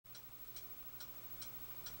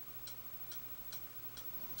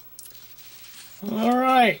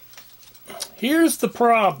Alright, here's the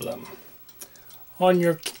problem. On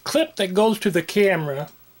your clip that goes to the camera,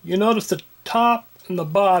 you notice the top and the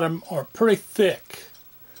bottom are pretty thick.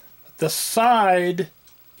 The side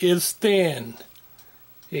is thin.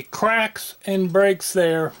 It cracks and breaks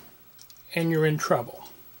there, and you're in trouble.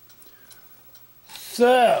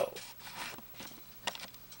 So,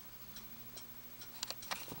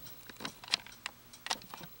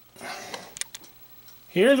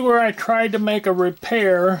 here's where I tried to make a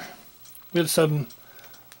repair with some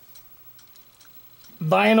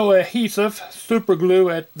vinyl adhesive, super glue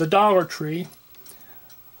at the Dollar Tree.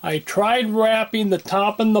 I tried wrapping the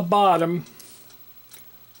top and the bottom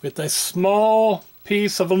with a small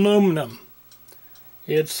piece of aluminum.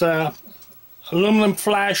 It's aluminum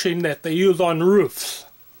flashing that they use on roofs.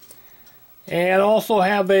 And also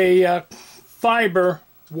have a fiber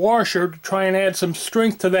washer to try and add some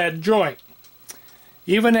strength to that joint.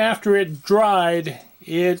 Even after it dried,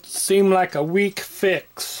 it seemed like a weak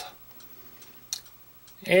fix.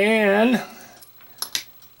 And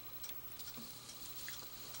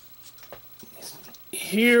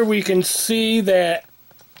here we can see that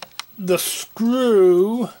the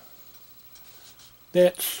screw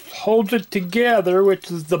that holds it together, which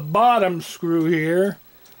is the bottom screw here,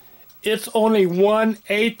 it's only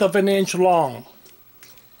 1/8 of an inch long.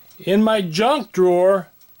 In my junk drawer,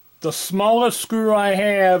 the smallest screw I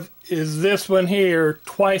have is this one here,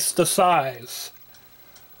 twice the size.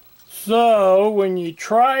 So when you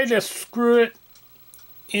try to screw it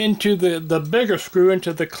into the bigger screw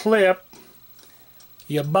into the clip,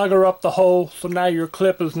 you bugger up the hole, so now your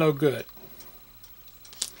clip is no good.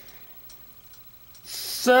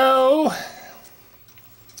 So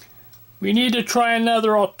we need to try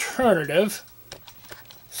another alternative,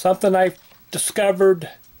 something I discovered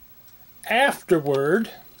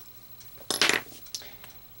afterward.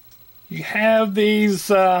 You have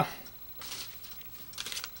these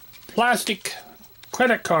plastic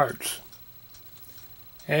credit cards,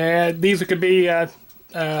 and these could be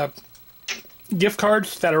gift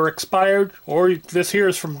cards that are expired, or this here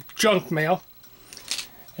is from junk mail.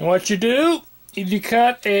 And what you do is you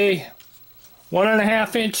cut a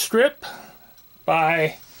 1.5 inch strip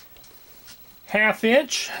by 1/2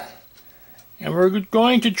 inch, and we're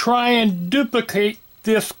going to try and duplicate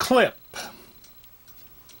this clip.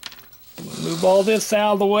 We'll move all this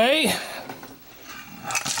out of the way.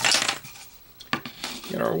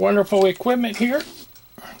 Get our wonderful equipment here.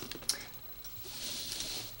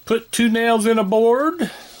 Put 2 nails in a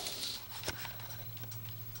board.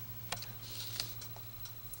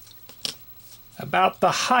 About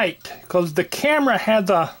the height, because the camera has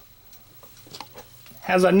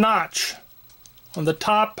a notch on the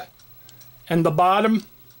top and the bottom,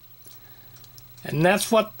 and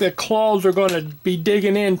that's what the claws are going to be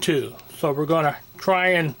digging into. So we're going to try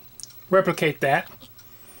and replicate that.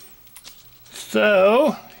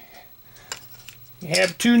 So you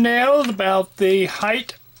have 2 nails about the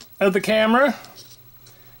height of the camera.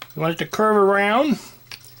 You want it to curve around.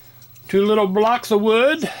 2 little blocks of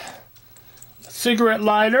wood, a cigarette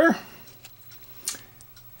lighter,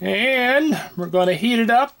 and we're going to heat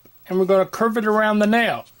it up and we're going to curve it around the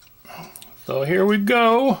nail. So here we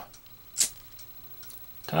go.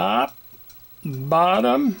 Top,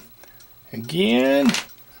 bottom, again,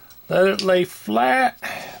 let it lay flat.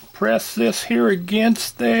 Press this here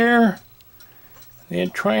against there,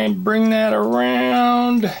 then try and bring that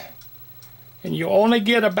around, and you only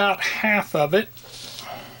get about half of it.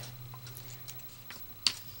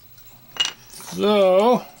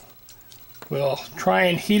 So we'll try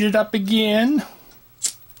and heat it up again.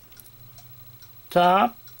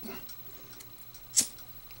 Top,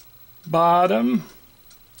 bottom,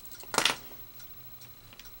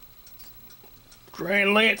 try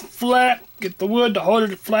and lay it flat. Get the wood to hold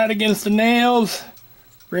it flat against the nails.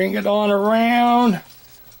 Bring it on around.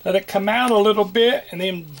 Let it come out a little bit and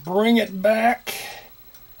then bring it back.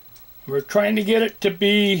 We're trying to get it to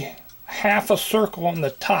be half a circle on the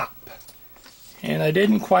top. And I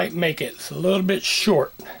didn't quite make it. It's a little bit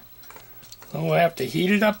short. So we'll have to heat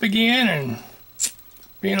it up again and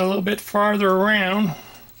bring it a little bit farther around.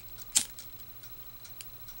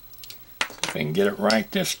 If I can get it right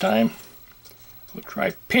this time. We'll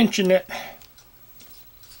try pinching it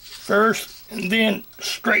first and then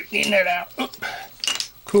straightening it out. Oop.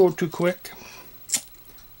 Cooled too quick.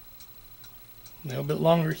 A little bit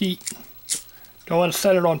longer heat. Don't want to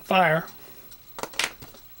set it on fire.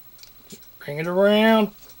 Bring it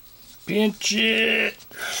around, pinch it,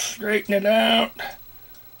 straighten it out,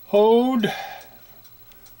 hold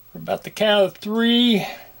for about the count of 3.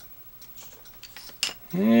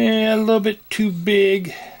 And a little bit too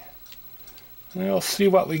big. We'll see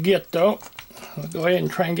what we get though. We'll go ahead and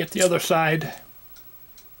try and get the other side.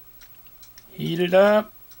 Heat it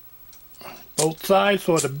up. Both sides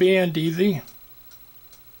so it'll bend easy.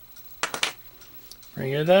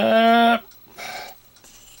 Bring it up.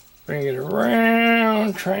 Bring it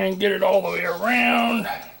around. Try and get it all the way around.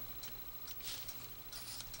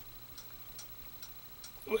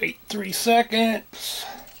 Wait 3 seconds.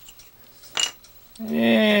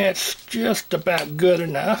 It's just about good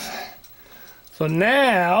enough. So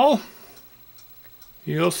now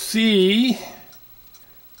you'll see,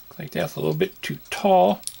 looks like that's a little bit too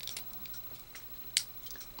tall.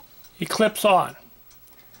 It clips on.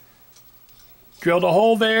 Drilled a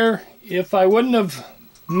hole there. If I wouldn't have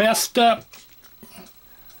messed up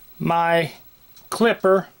my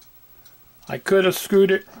clipper, I could have screwed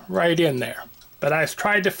it right in there. But I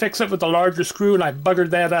tried to fix it with a larger screw and I buggered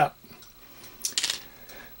that up.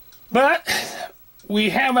 But we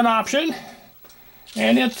have an option,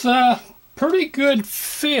 and it's a pretty good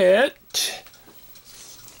fit.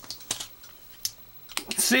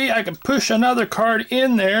 See, I can push another card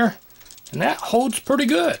in there, and that holds pretty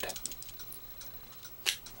good.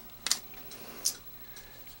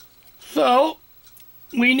 So,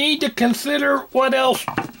 we need to consider what else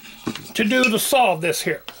to do to solve this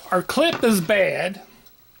here. Our clip is bad,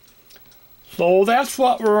 so that's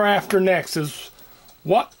what we're after next, is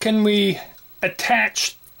what can we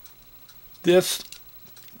attach this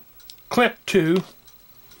clip to.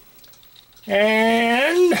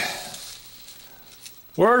 And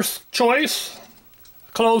worst choice,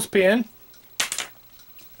 clothespin.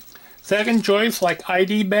 Second choice, like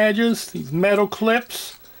ID badges, these metal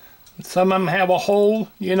clips. Some of them have a hole,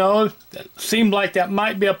 you know. That seemed like that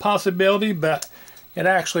might be a possibility, but it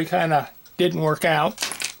actually kind of didn't work out.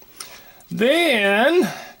 Then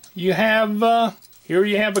you have, here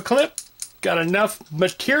you have a clip. Got enough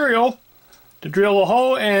material to drill a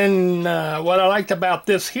hole, and what I liked about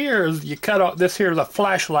this here is you cut off, this here is a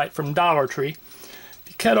flashlight from Dollar Tree. If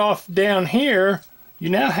you cut off down here, you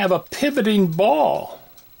now have a pivoting ball,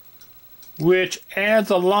 which adds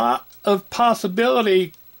a lot of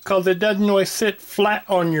possibility because it doesn't always sit flat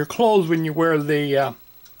on your clothes when you wear the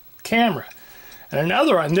camera. And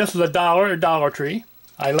another one, this is a Dollar Tree.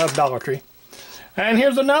 I love Dollar Tree. And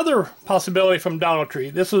here's another possibility from Dollar Tree.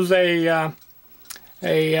 This is a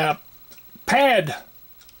pad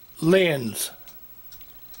lens.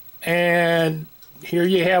 And here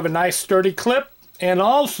you have a nice sturdy clip, and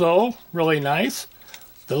also, really nice,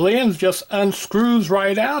 the lens just unscrews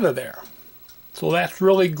right out of there. So that's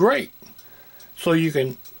really great. So you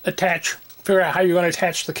can figure out how you're going to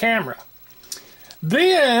attach the camera.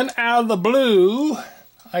 Then, out of the blue,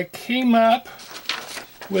 I came up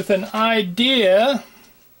with an idea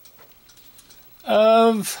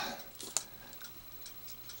of,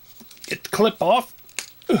 get the clip off,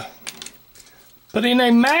 putting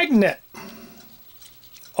a magnet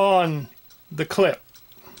on the clip.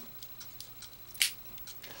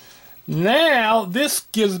 Now, this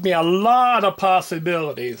gives me a lot of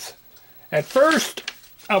possibilities. At first,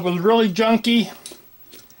 I was really junky,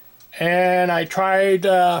 and I tried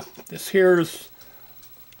this here's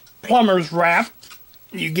plumber's wrap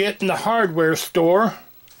you get in the hardware store.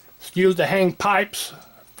 It's used to hang pipes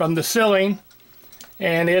from the ceiling,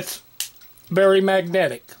 and it's very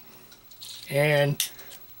magnetic, and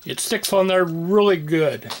it sticks on there really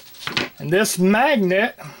good. And this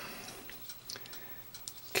magnet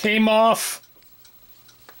came off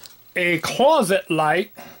a closet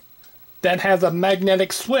light that has a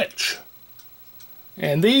magnetic switch.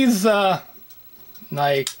 And these, I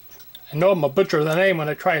know I'm a butcher the name when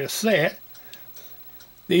I try to say it.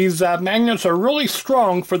 These magnets are really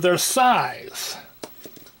strong for their size.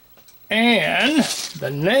 And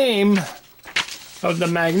the name of the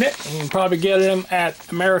magnet, and you can probably get them at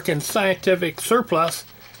American Scientific Surplus,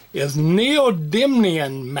 is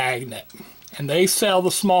neodymium magnet. And they sell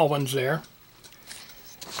the small ones there.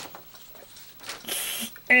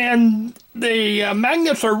 And the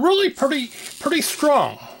magnets are really pretty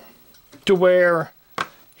strong, to where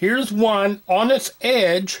here's one on its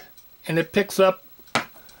edge, and it picks up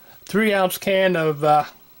 3-ounce can of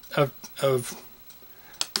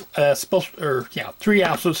 3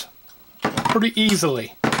 ounces pretty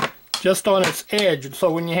easily, just on its edge. And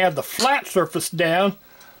so when you have the flat surface down,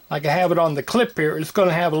 like I have it on the clip here, it's going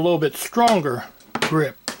to have a little bit stronger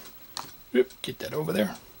grip. Oop, get that over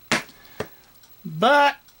there.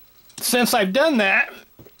 But since I've done that,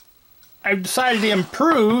 I've decided to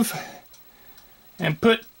improve and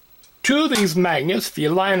put 2 of these magnets, if you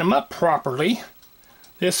line them up properly.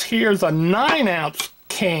 This here's a 9-ounce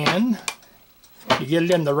can. You get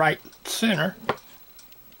it in the right center.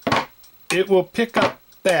 it will pick up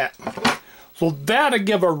that. So that'll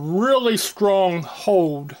give a really strong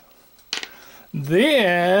hold.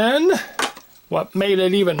 Then, what made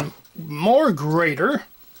it even more greater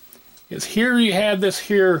is here you have this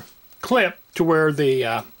here clip to where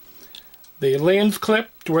the lens clip,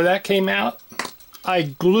 to where that came out. I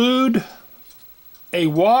glued a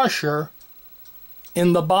washer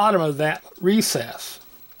in the bottom of that recess.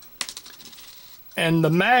 And the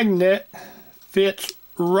magnet fits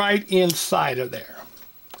right inside of there.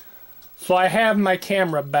 So I have my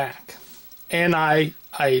camera back. And I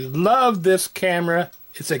love this camera.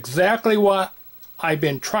 It's exactly what I've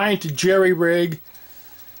been trying to jerry-rig.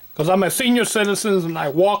 Because I'm a senior citizen and I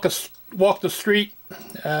walk the street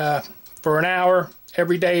for an hour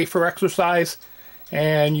every day for exercise.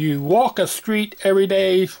 And you walk a street every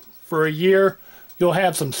day for a year, you'll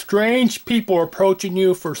have some strange people approaching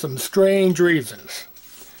you for some strange reasons.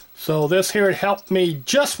 So this here helped me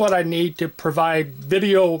just what I need to provide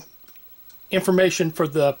video information for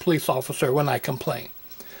the police officer when I complain.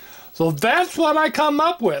 So that's what I come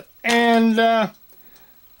up with. And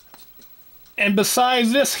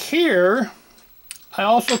besides this here, I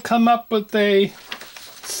also come up with a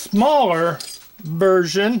smaller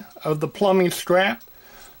version of the plumbing strap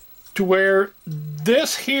to where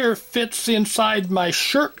this here fits inside my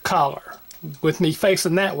shirt collar. With me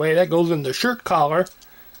facing that way, that goes in the shirt collar.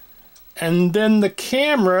 And then the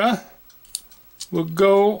camera will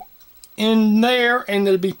go in there and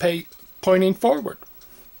it'll be pointing forward.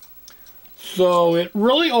 So it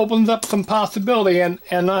really opens up some possibility. And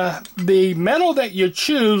the metal that you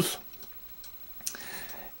choose,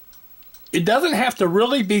 it doesn't have to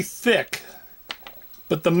really be thick,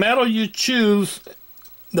 but the metal you choose,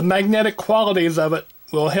 the magnetic qualities of it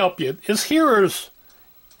will help you. These here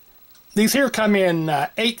come in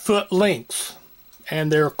 8-foot lengths,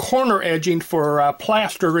 and they're corner edging for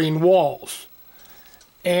plastering walls.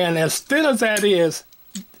 And as thin as that is,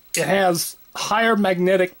 it has higher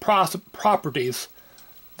magnetic properties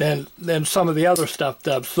than some of the other stuff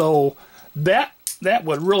does. So that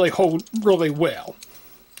would really hold really well.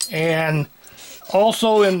 And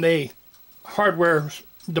also in the hardware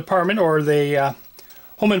department or the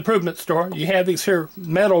home improvement store, you have these here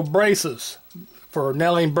metal braces for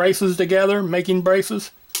nailing braces together, making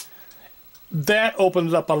braces. That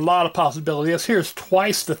opens up a lot of possibilities. This here's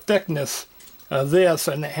twice the thickness of this,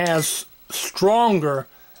 and it has stronger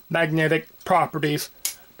magnetic properties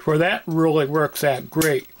where that really works out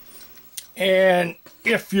great. And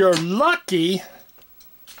if you're lucky,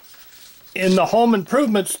 in the home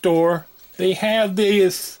improvement store, they have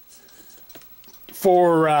these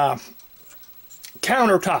for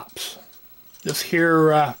countertops. This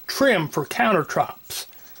here trim for countertops.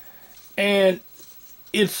 And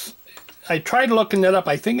I tried looking it up,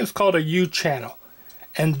 I think it's called a U-channel.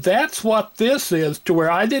 And that's what this is, to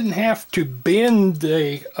where I didn't have to bend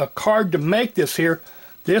a card to make this here.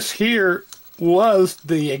 This here was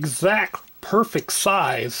the exact perfect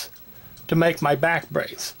size to make my back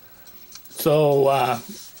brace. So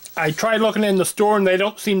I tried looking in the store and they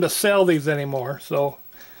don't seem to sell these anymore. So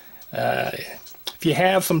if you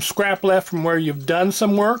have some scrap left from where you've done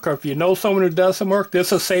some work, or if you know someone who does some work,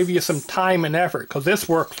 this will save you some time and effort, because this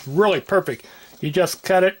works really perfect. You just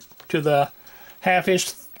cut it to the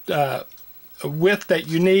half-inch width that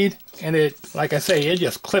you need, and it, like I say, it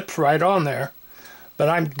just clips right on there. But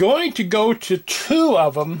I'm going to go to 2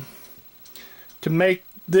 of them to make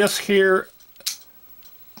this here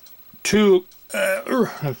kind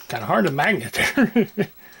of hard to magnet there.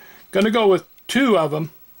 Going to go with 2 of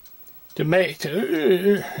them to make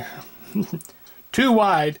 2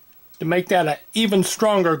 wide to make that an even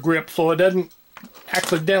stronger grip, so it doesn't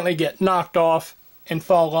accidentally get knocked off and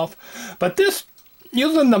fall off. But this,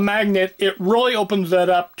 using the magnet, it really opens that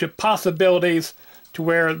up to possibilities, to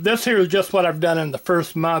where this here is just what I've done in the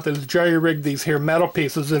first month, is jerry-rig these here metal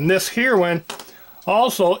pieces. And this here one,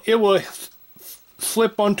 also, it will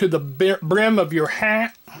slip onto the brim of your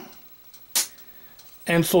hat.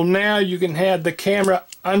 And so now you can have the camera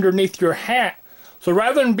underneath your hat. So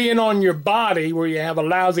rather than being on your body where you have a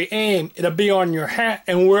lousy aim, it'll be on your hat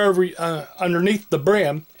and wherever underneath the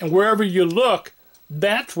brim, and wherever you look,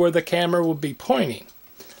 that's where the camera will be pointing.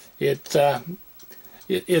 It's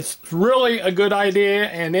really a good idea,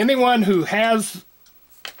 and anyone who has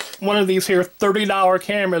one of these here $30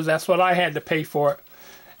 cameras, that's what I had to pay for it,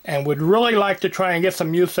 and would really like to try and get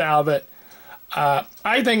some use out of it.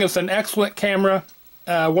 I think it's an excellent camera.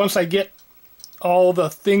 Once I get all the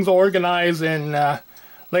things organized, and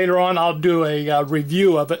later on I'll do a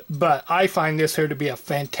review of it, but I find this here to be a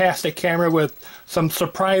fantastic camera with some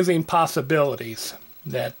surprising possibilities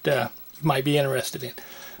that you might be interested in.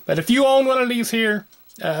 But if you own one of these here,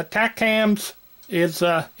 TAC cams, it's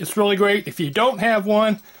really great. If you don't have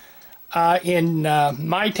one, in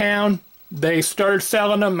my town, they started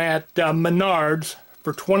selling them at Menards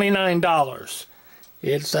for $29.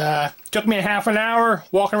 It took me a half an hour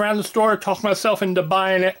walking around the store, talked myself into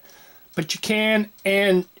buying it, but you can,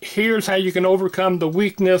 and here's how you can overcome the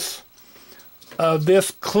weakness of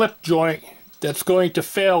this clip joint that's going to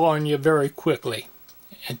fail on you very quickly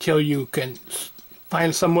until you can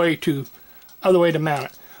find some way to, other way to mount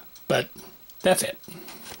it. But that's it.